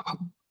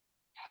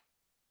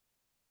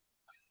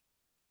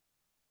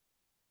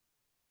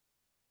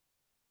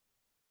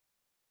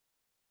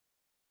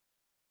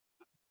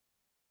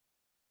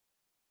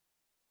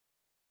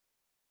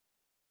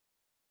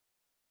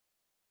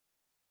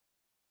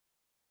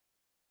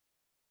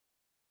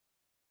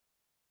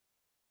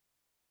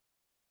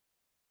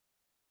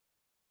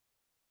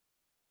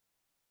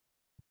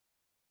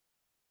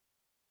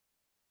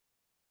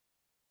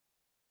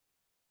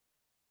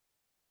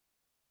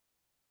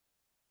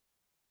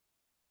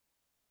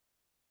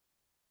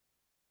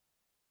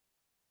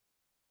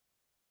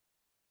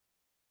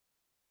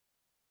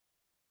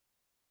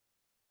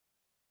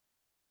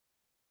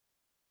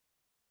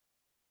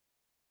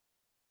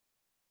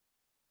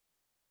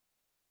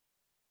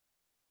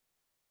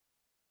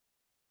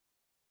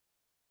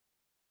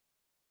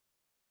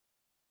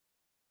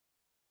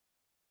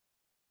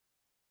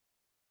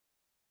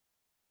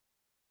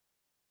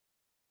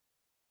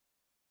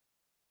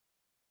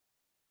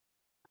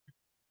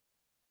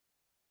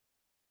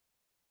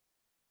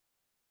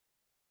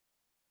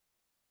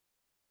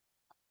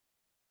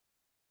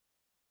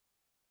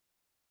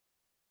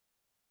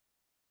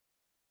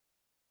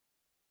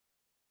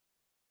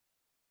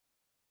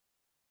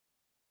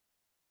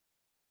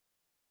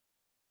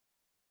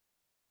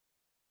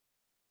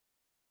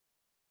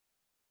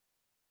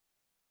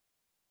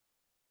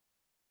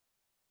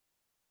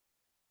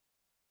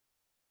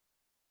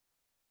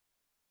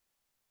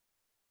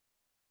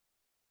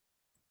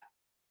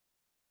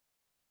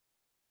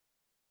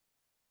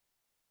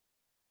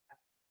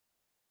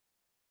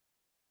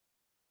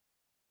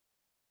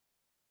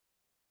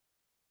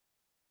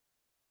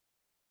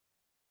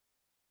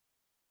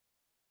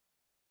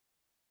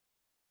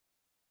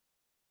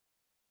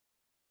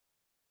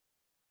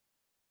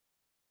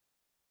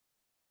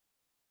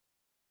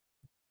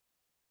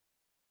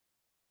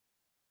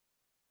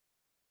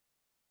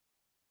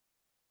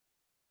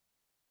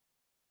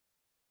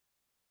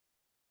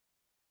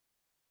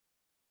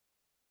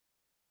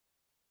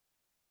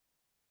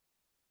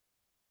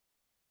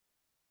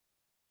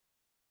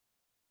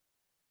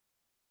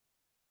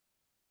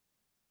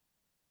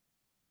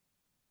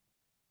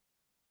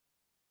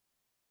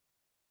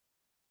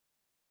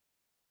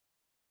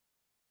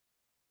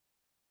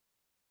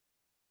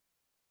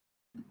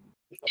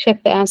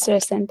 Check the answer I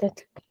sent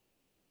it.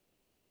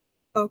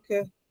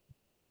 Okay.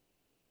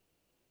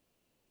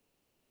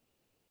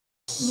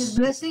 Miss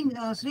Blessing,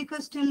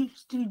 Srikar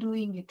still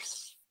doing it.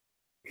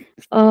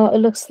 It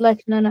looks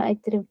like no, I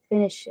didn't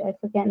finish. I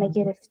forgot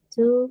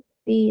 -2,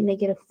 B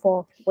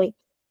 -4. Wait.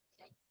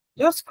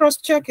 Just cross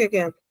check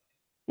again.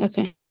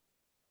 Okay.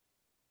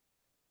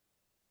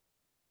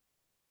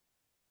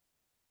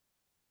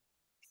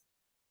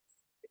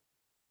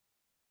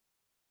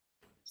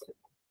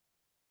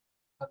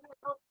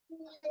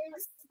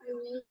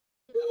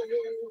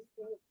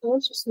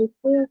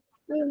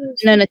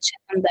 No, no,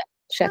 check on that.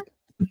 Check.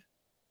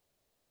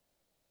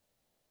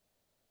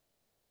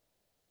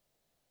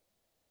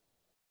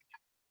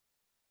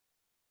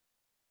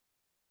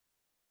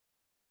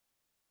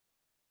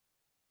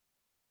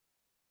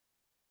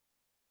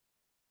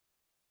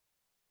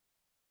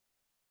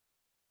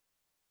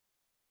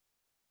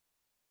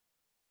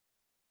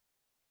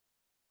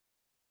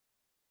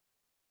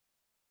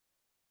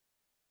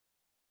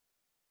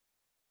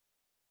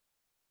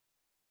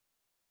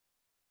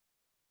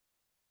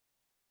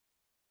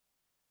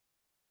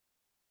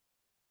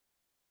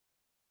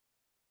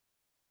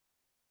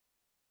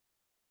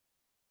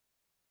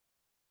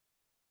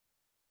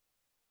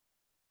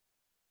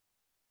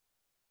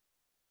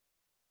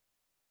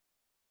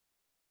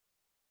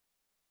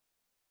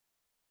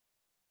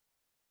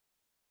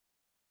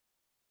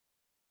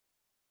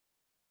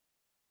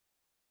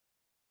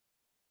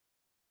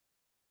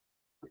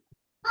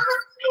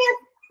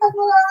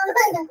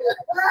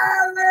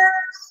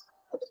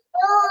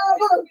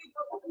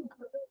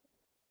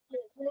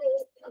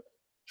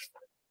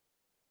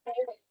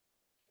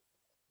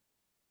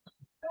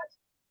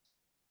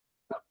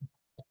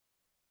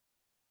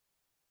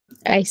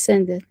 I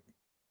send it.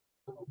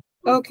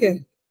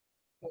 Okay.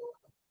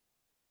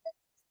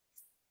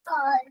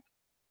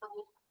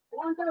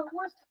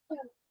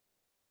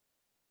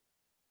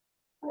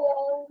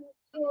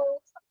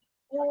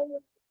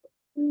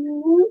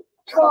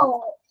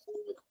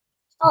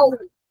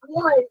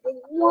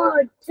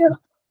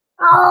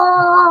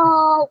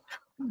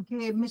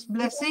 Okay, Miss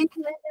Blessing.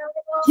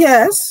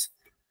 Yes.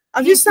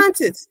 Have you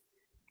sent it?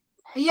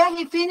 Yeah,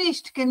 he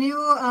finished. Can you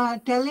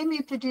tell him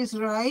if it is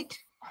right?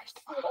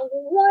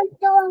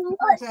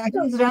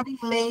 He's running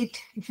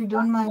late, if you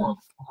don't mind.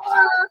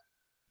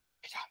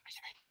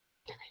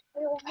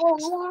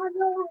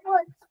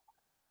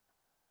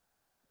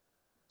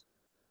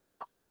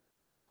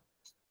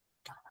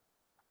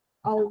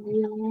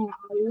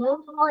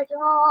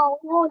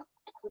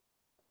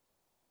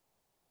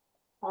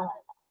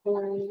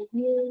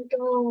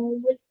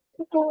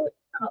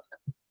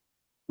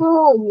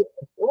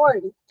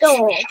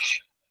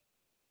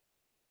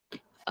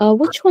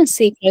 Which one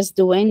Seeker is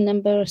doing?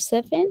 Number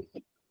 7?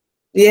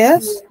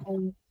 Yes.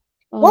 Oh,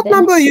 What that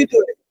number are means you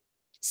doing?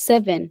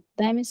 7.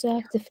 That means we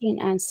have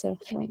different answer.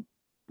 Wait.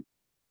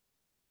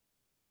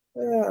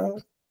 Yeah.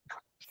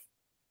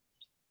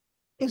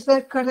 Is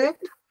that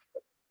correct?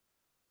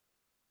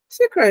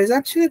 Seeker is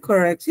actually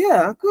correct.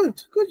 Yeah,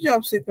 good. Good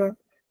job, Seeker.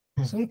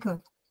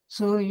 Seeker.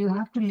 So you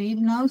have to leave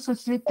now. So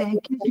say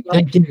thank you.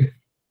 Thank you.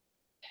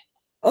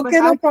 Okay,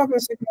 no problem,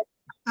 Seeker.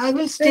 I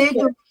will stay Take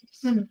care. to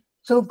listen.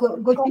 So go.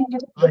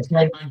 I see you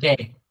on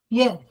Monday.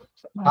 Yeah.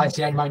 I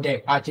see you on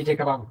Monday. I see you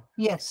come.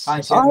 Yes.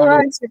 I see you on All Monday.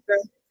 right, Seeker.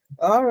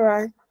 All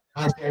right.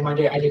 I see you on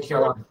Monday. I take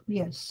care of.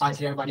 Yes. I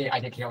see you on Monday. I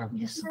take care of.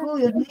 Yes. Go.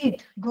 You're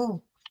late.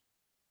 Go.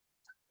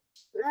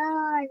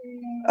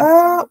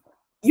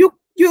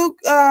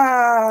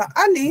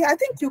 Ali, I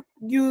think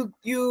you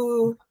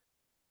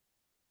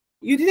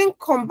didn't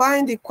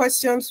combine the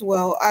questions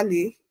well,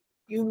 Ali.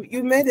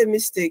 You made a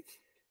mistake.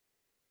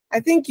 I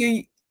think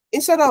you,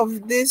 instead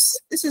of this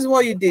is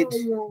what you did.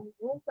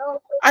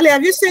 Ali,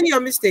 have you seen your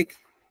mistake?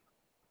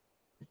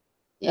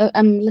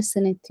 I'm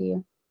listening to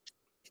you.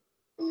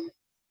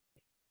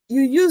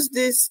 You use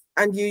this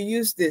and you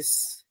use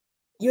this.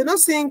 You're not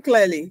seeing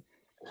clearly.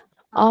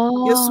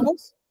 Oh,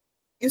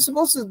 You're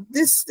supposed to,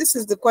 this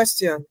is the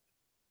question.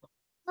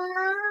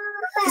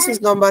 This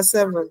is number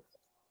 7.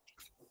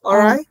 All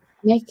right.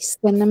 Mix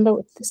the number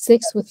with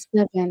 6 with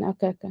 7.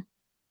 Okay.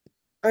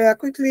 Oh yeah,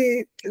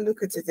 quickly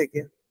look at it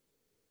again.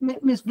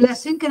 Miss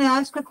Blessing, can I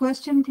ask a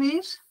question,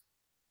 please?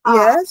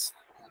 Yes.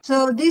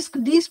 So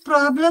these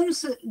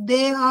problems,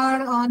 they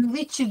are on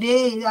which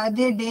day? Are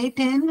they day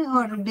 10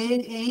 or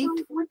day 8?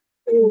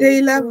 Day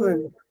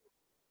 11.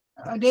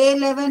 Day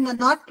 11,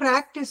 not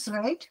practice,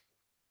 right?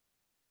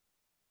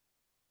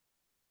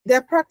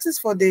 They're practice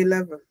for day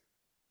 11.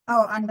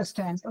 Oh,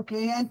 understand.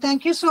 Okay, and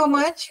thank you so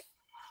much.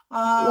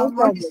 No What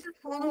problem. is the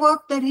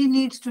homework that he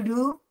needs to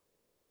do?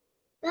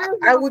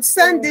 I would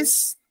send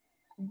this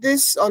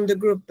on the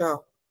group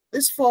now.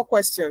 These 4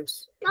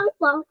 questions.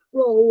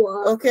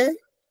 Okay.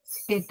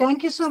 Okay,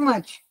 thank you so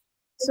much.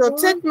 So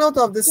take note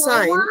of the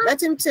sign.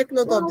 Let him take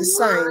note of the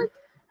sign.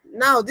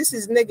 Now this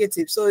is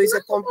negative, so it's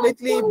a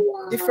completely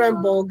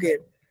different ball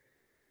game.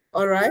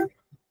 All right.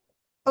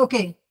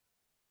 Okay.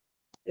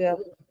 Yeah.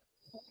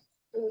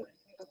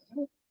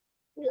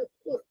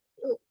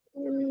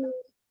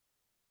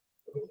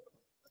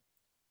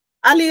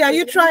 Ali, are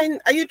you trying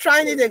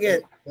it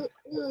again?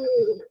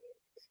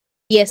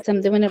 Yes,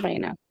 I'm doing it right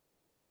now.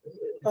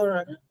 All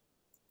right.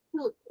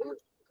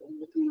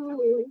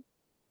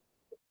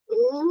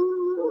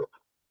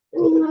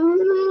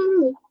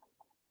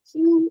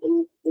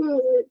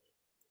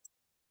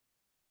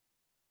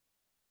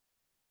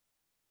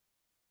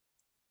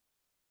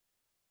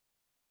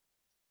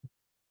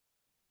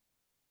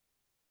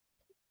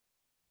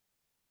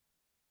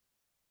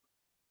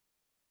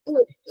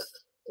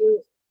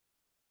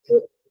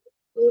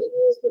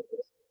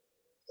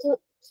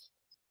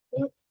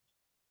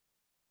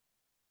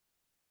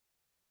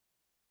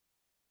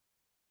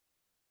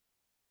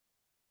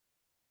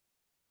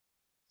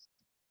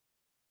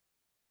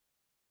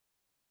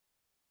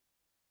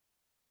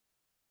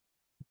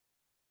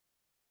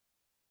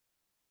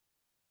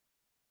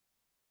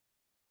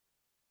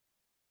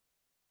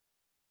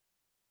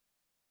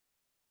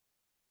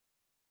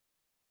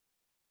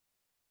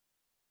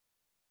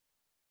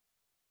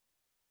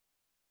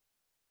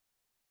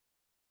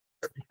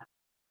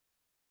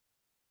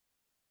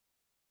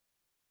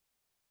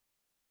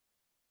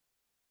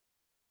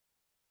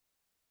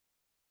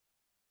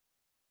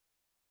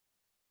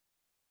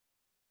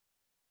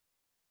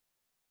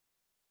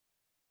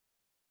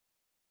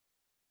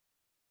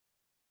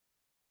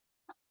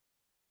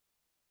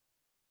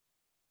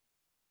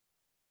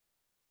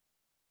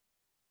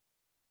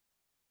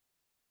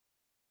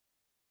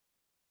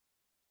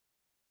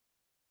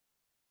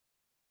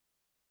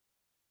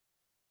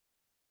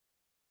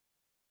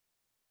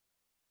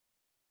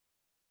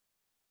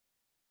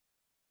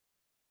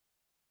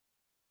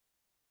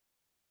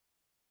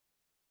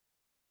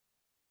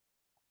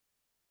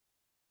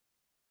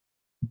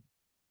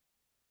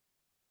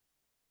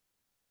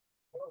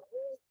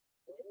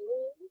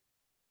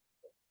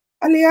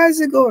 Ali, how's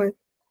it going?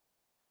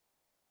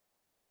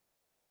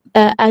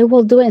 I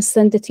will do it and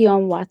send it to you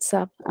on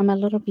WhatsApp. I'm a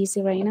little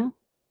busy right now.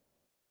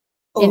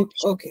 Oh,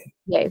 okay.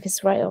 Yeah, if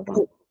it's right or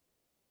wrong.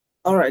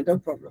 All right, no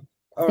problem.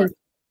 All Thank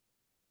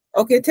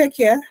right. Okay, take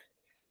care.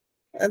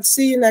 And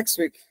see you next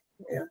week.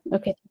 Yeah.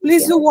 Okay.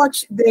 Please do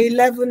watch the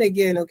 11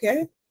 again,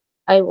 okay?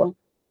 I will.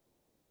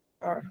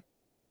 All right.